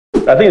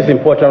I think it's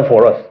important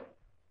for us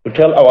to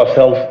tell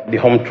ourselves the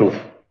home truth,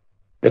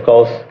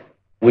 because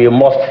we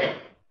must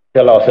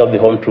tell ourselves the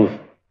home truth.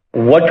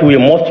 What we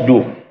must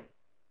do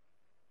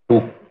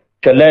to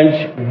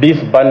challenge these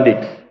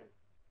bandits,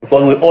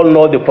 because we all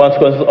know the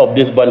consequences of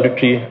this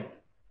banditry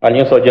and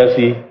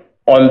insurgency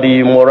on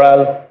the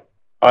morale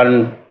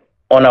and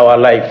on our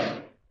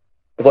lives.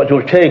 Because it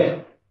will take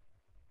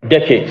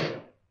decades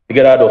to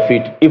get out of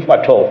it, if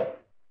at all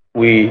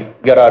we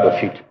get out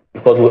of it,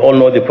 because we all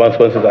know the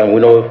consequences and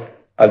we know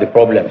the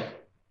problems.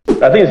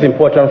 I think it's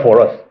important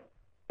for us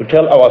to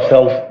tell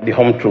ourselves the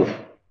home truth,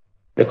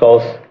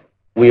 because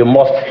we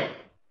must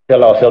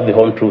tell ourselves the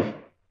home truth.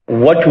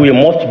 What we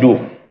must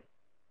do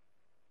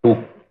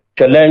to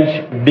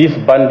challenge these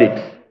bandits,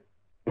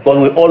 because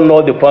we all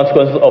know the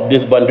consequences of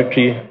this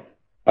banditry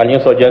and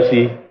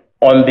insurgency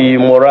on the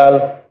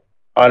morale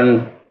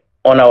and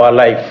on our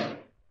lives.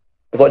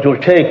 Because it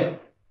will take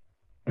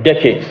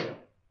decades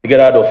to get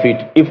out of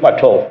it, if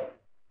at all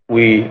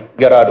we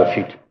get out of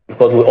it,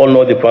 because we all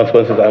know the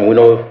consequences and we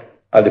know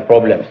the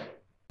problems.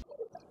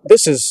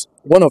 This is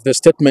one of the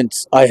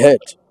statements I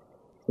heard,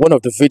 one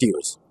of the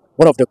videos,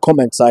 one of the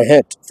comments I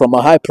heard from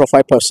a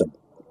high-profile person.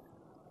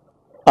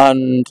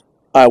 And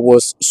I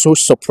was so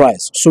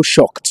surprised, so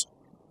shocked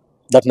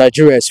that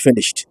Nigeria is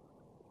finished.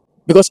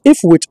 Because if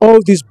with all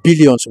these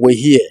billions we're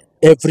here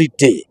every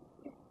day,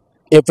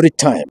 every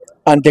time,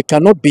 and they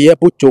cannot be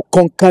able to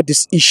conquer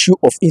this issue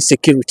of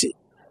insecurity,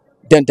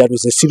 then there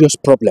is a serious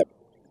problem.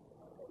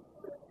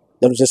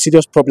 There is a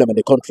serious problem in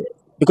the country.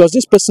 Because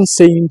this person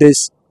saying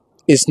this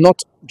is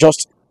not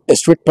just a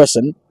street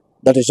person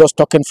that is just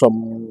talking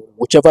from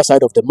whichever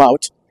side of the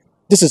mouth.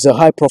 This is a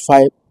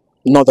high-profile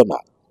northerner,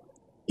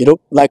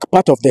 like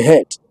part of the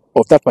head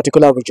of that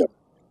particular region.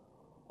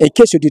 In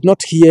case you did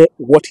not hear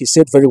what he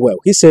said very well,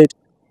 he said,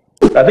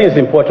 I think it's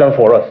important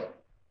for us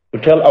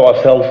to tell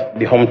ourselves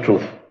the home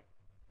truth,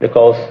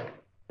 because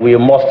we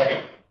must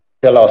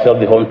tell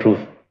ourselves the home truth.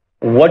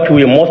 What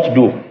we must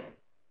do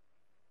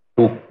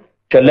to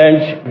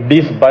challenge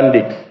these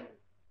bandits,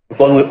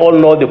 because we all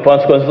know the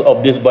consequences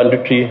of this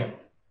banditry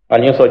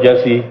and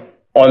insurgency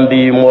on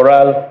the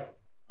morale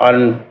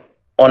and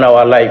on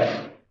our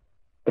lives.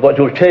 Because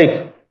it will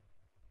take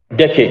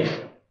decades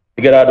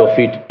to get out of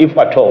it, if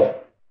at all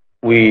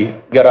we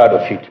get out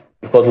of it,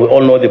 because we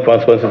all know the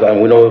consequences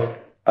and we know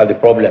the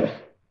problems.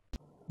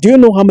 Do you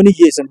know how many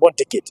years in one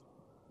decade?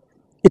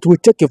 It will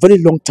take a very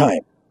long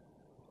time.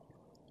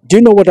 Do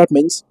you know what that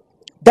means?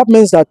 That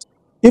means that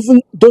even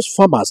those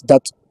farmers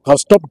that have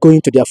stopped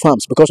going to their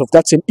farms because of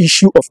that same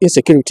issue of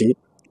insecurity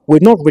will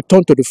not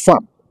return to the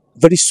farm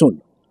very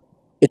soon.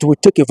 It will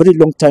take a very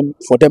long time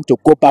for them to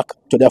go back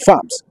to their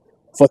farms,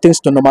 for things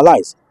to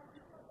normalize.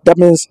 That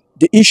means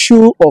the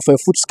issue of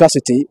food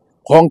scarcity,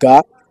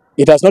 hunger,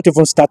 it has not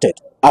even started,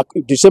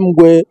 the same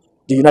way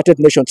the United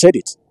Nations said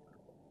it.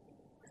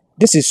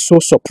 This is so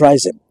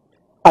surprising.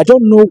 I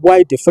don't know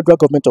why the federal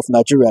government of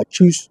Nigeria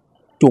choose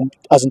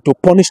to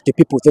punish the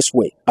people this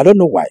way. I don't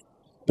know why.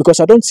 Because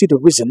I don't see the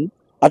reason.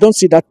 I don't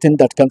see that thing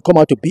that can come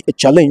out to be a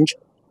challenge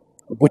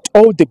with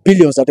all the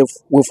billions that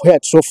we've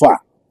heard so far.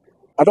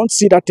 I don't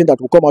see that thing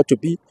that will come out to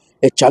be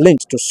a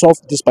challenge to solve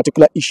this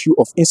particular issue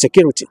of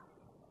insecurity.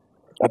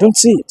 I don't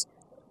see it.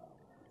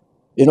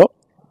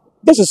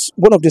 This is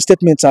one of the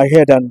statements I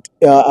heard, and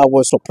I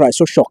was surprised,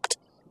 so shocked.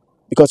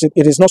 Because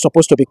it is not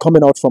supposed to be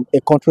coming out from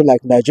a country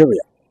like Nigeria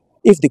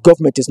if the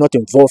government is not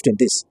involved in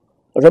this.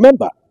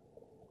 Remember,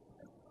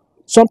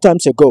 some time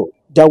ago,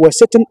 there were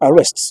certain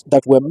arrests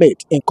that were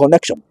made in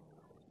connection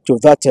to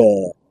that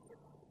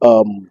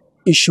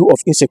issue of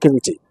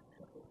insecurity.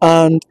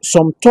 And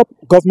some top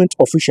government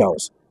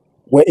officials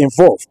were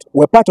involved,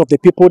 were part of the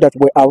people that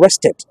were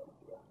arrested.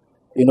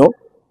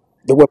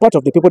 They were part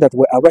of the people that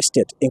were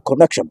arrested in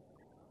connection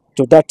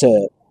to that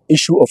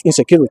issue of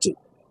insecurity.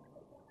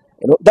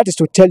 That is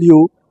to tell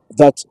you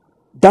that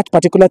that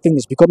particular thing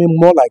is becoming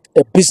more like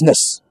a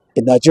business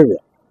in Nigeria,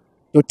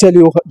 to tell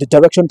you the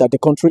direction that the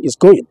country is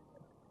going.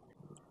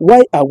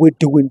 Why are we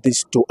doing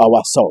this to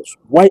ourselves?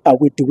 Why are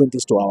we doing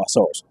this to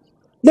ourselves?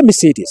 Let me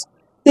say this.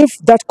 If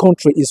that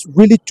country is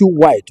really too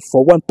wide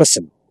for one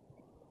person,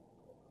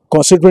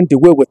 considering the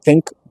way we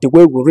think, the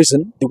way we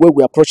reason, the way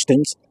we approach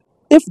things,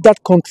 if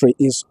that country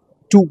is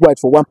too wide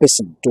for one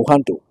person to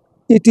handle,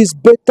 it is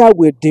better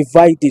we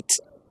divide it,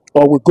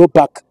 or we go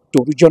back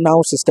to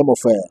regional system of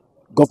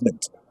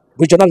government,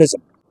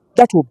 regionalism.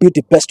 That will be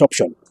the best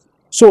option,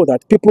 so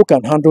that people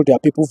can handle their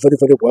people very,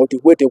 very well, the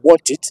way they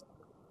want it.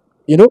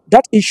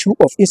 That issue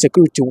of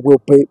insecurity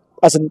will be,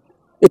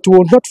 it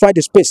will not find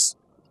a space.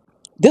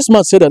 This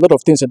man said a lot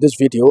of things in this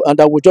video, and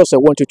I would just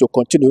want you to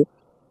continue,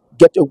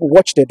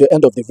 watch the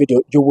end of the video.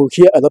 You will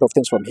hear a lot of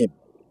things from him.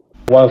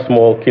 Once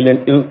more,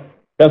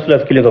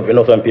 senseless killings of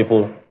innocent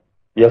people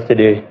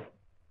yesterday.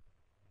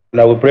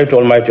 Now we pray to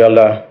Almighty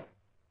Allah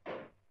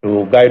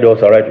to guide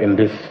us right in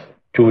this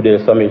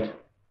 2-day summit,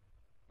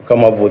 to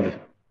come up with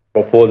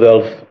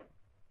proposals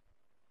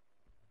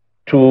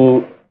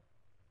to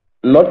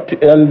not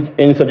end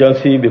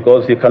insurgency,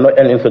 because you cannot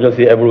end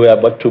insurgency everywhere,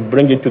 but to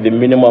bring it to the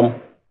minimum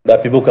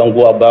that people can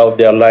go about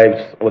their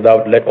lives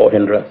without let or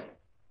hindrance.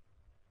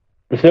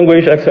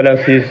 Distinguished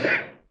Excellencies,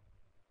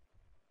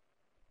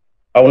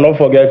 I will not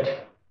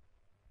forget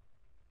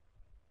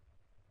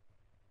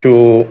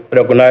to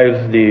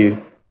recognize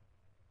the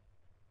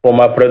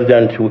former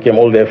president who came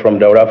all the way from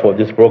Daura for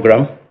this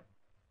program.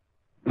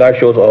 That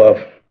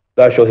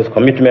shows his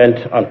commitment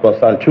and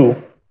concern too,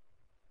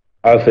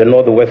 as a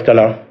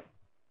Northwesterner.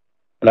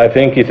 And I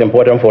think it's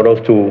important for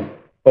us to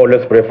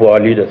always pray for our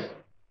leaders.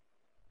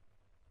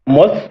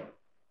 Most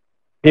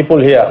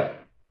people here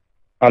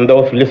and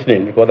those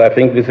listening, because I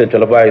think this is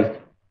televised,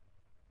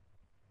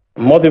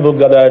 most people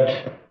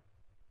gathered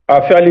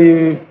are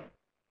fairly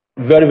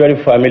very,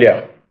 very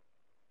familiar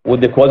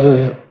with the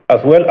causes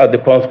as well as the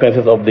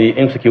consequences of the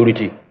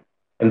insecurity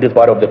in this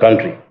part of the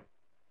country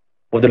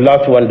for the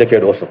last 1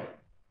 decade or so.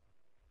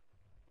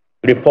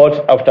 Reports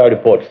after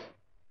reports,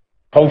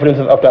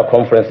 conferences after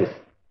conferences,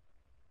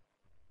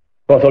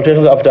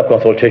 consultations after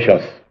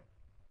consultations,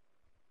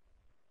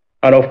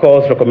 and of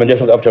course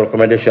recommendations after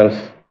recommendations.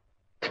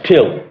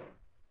 Still,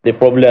 the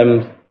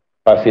problem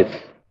persists.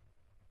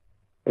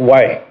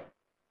 Why?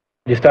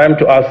 It's time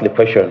to ask the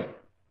question,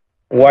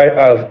 why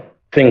are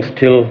things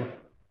still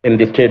in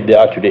the state they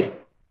are today,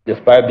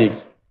 despite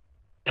the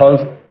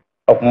tons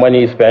of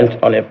money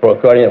spent on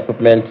procuring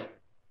equipment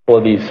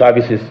for the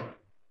services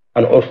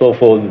and also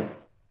for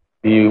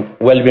the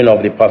well-being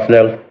of the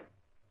personnel,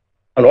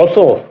 and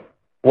also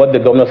what the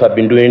governors have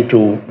been doing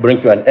to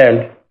bring to an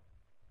end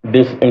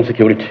this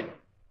insecurity.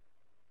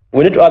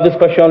 We need to ask this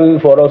question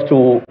for us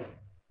to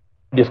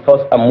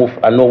discuss and move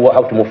and know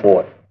how to move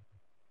forward.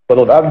 But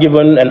without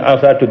giving an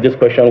answer to this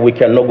question, we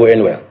cannot go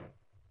anywhere.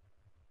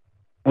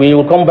 We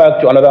will come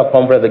back to another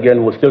conference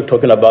again. We're still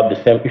talking about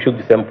the same issue,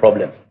 the same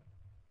problem.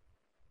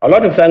 I'd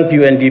like to thank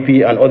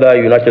UNDP and other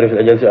United Nations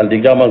agencies and the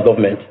German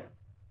government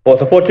for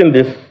supporting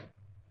this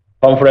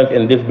conference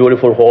in this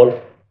beautiful hall,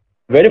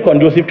 very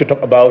conducive to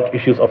talk about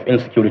issues of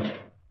insecurity.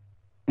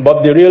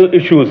 But the real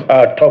issues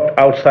are talked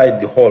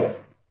outside the hall,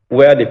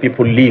 where the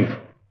people live,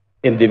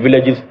 in the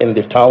villages, in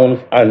the towns,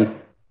 and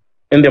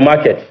in the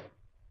markets,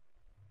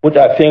 which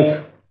I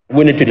think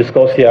we need to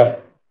discuss here,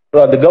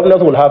 so that the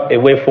governors will have a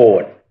way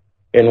forward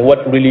in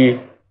what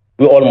really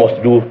we all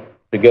must do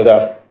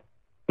together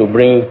to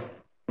bring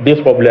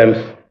these problems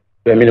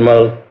to a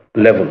minimal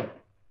level.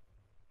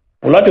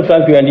 I would like to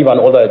thank UNDP and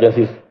other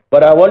agencies,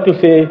 but I want to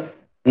say,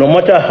 no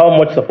matter how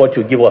much support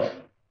you give us,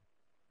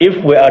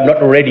 if we are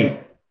not ready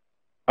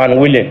and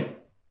willing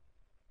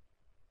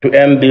to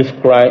end these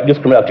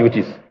criminal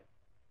activities,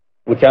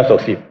 we can't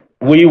succeed.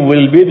 We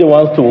will be the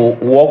ones to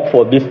work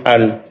for this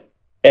and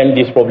end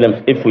these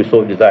problems if we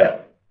so desire.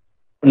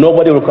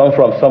 Nobody will come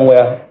from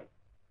somewhere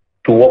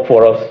to work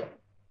for us.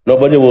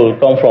 Nobody will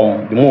come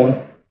from the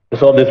moon to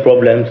solve these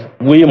problems.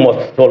 We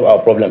must solve our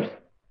problems.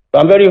 So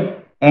I'm very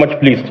much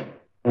pleased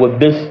with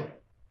this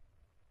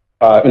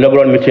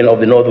inaugural meeting of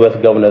the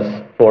Northwest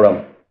Governors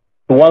Forum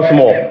to once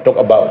more talk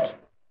about.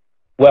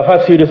 We have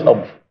had a series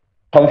of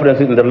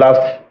conferences in the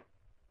last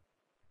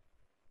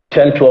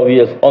 10, 12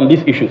 years on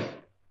these issues.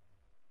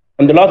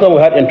 And the last one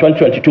we had in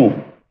 2022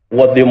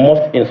 was the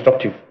most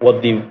instructive,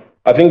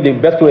 I think the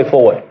best way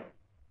forward.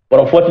 But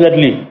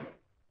unfortunately,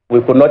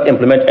 we could not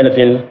implement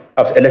anything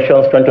as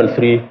elections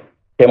 2023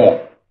 came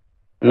on.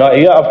 Now, a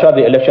year after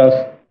the elections,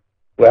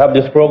 we have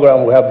this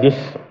program,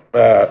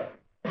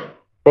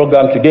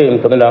 program today in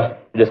Kaduna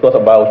to discuss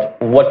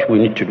about what we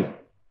need to do.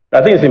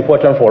 I think it's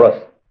important for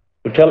us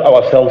to tell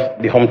ourselves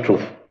the home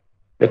truth,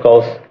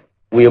 because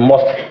we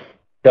must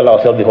tell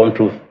ourselves the home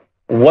truth.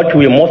 What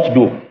we must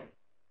do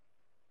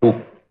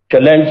to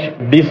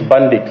challenge these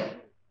bandits,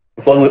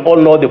 because we all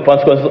know the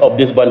consequences of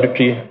this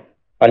banditry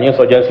and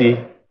insurgency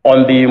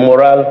on the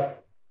morale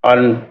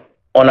and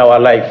on our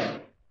lives.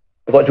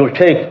 Because it will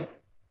take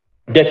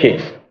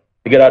decades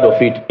to get out of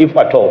it, if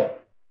at all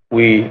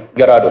we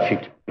get out of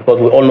it, because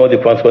we all know the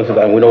consequences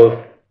and we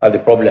know the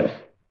problems.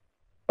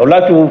 I would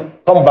like to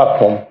come back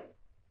home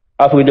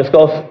as we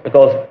discuss,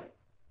 because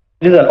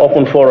this is an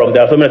open forum.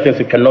 There are so many things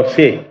you cannot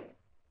say,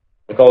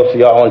 because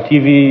you are on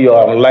TV, you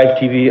are on live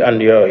TV,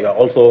 and you're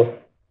also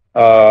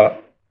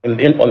in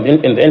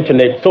the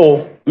internet.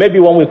 So maybe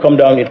when we come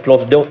down in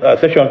closed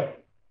session,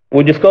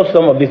 we discuss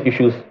some of these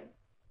issues.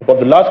 Because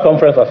the last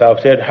conference, as I have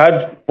said,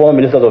 had former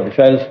ministers of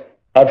defense,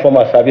 had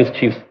former service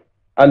chiefs,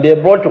 and they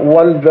brought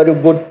one very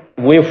good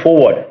way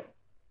forward,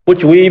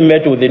 which we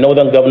met with the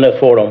Northern Governors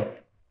Forum.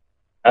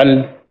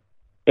 And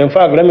in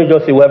fact, let me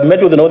just say, we have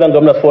met with the Northern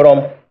Governors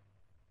Forum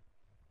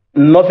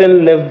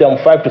nothing less than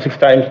 5 to 6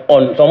 times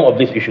on some of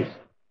these issues.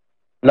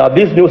 Now,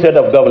 this new set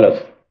of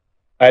governors,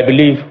 I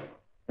believe,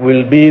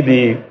 will be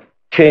the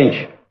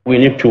change we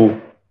need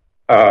to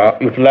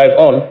utilize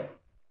on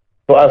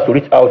for us to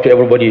reach out to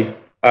everybody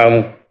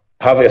and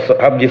have this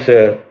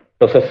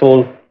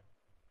successful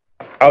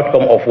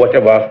outcome of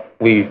whatever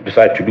we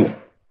decide to do.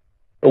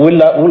 So we'd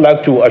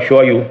like to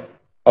assure you,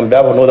 on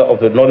behalf of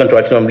the Northern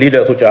Traditional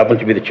Leaders, which I happen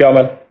to be the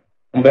chairman,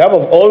 on behalf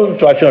of all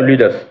traditional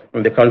leaders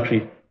in the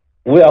country,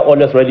 we are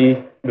always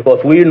ready,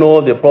 because we know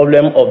the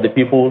problem of the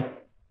people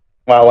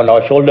on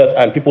our shoulders,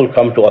 and people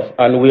come to us,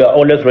 and we are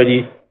always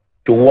ready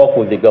to work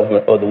with the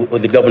government or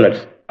with the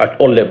governors at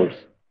all levels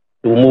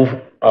to move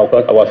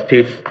our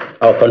states,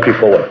 our country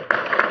forward.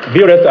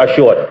 Be rest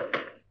assured,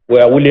 we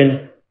are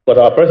willing, but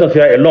our presence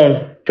here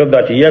alone shows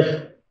that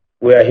yes,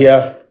 we are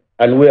here,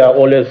 and we are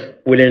always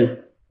willing.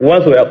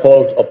 Once we are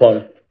called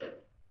upon,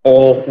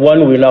 or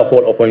one we now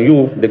call upon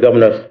you, the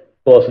governors,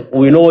 because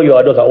we know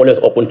your doors are always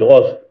open to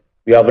us.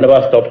 You have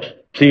never stopped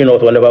seeing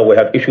us whenever we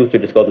have issues to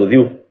discuss with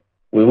you.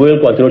 We will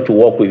continue to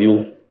work with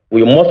you.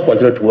 We must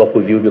continue to work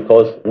with you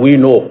because we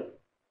know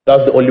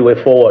that's the only way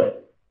forward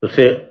to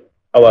save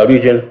our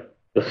region,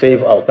 to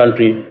save our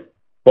country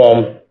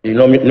from the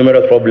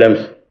numerous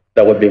problems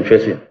that we've been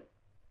facing.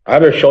 I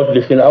have a short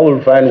listing. I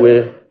will find a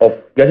way of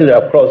getting it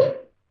across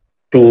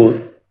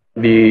to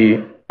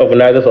the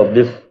organizers of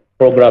this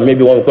program.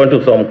 Maybe when we come to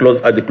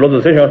at the close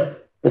of the session,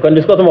 we can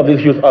discuss some of these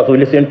issues as we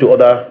listen to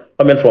other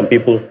comments from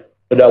people,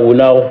 so that we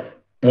now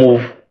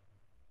move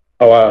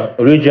our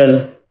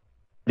region,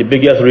 the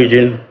biggest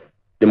region,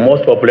 the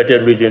most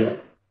populated region,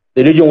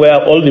 the region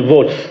where all the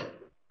votes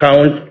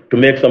count to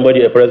make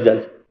somebody a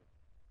president.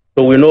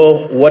 So we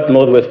know what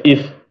Northwest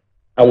is,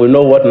 and we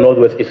know what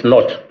Northwest is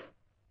not.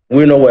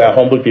 We know we are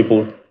humble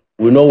people.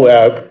 We know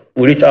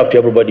we reach out to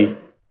everybody.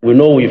 We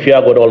know we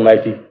fear God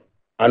Almighty.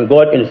 And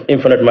God, in His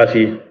infinite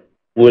mercy,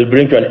 will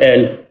bring to an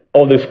end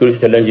all the security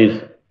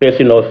challenges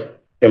facing us,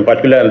 in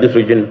particular in this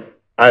region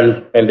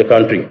and in the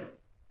country.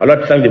 I'd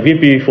like to thank the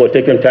VP for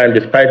taking time,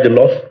 despite the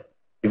loss,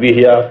 to be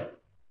here.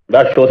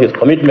 That shows his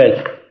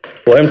commitment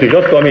for him to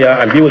just come here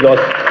and be with us,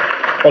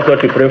 also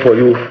to pray for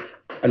you.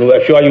 And we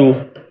assure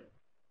you,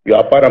 you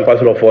are part and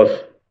parcel of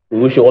us. We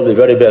wish you all the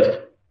very best.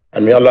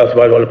 And may Allah subhanahu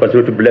wa ta'ala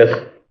continue to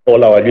bless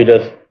all our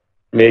leaders.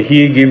 May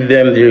He give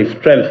them the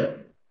strength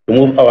to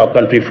move our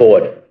country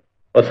forward.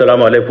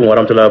 Wassalamu alaikum wa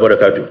rahmatullahi wa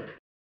barakatuh.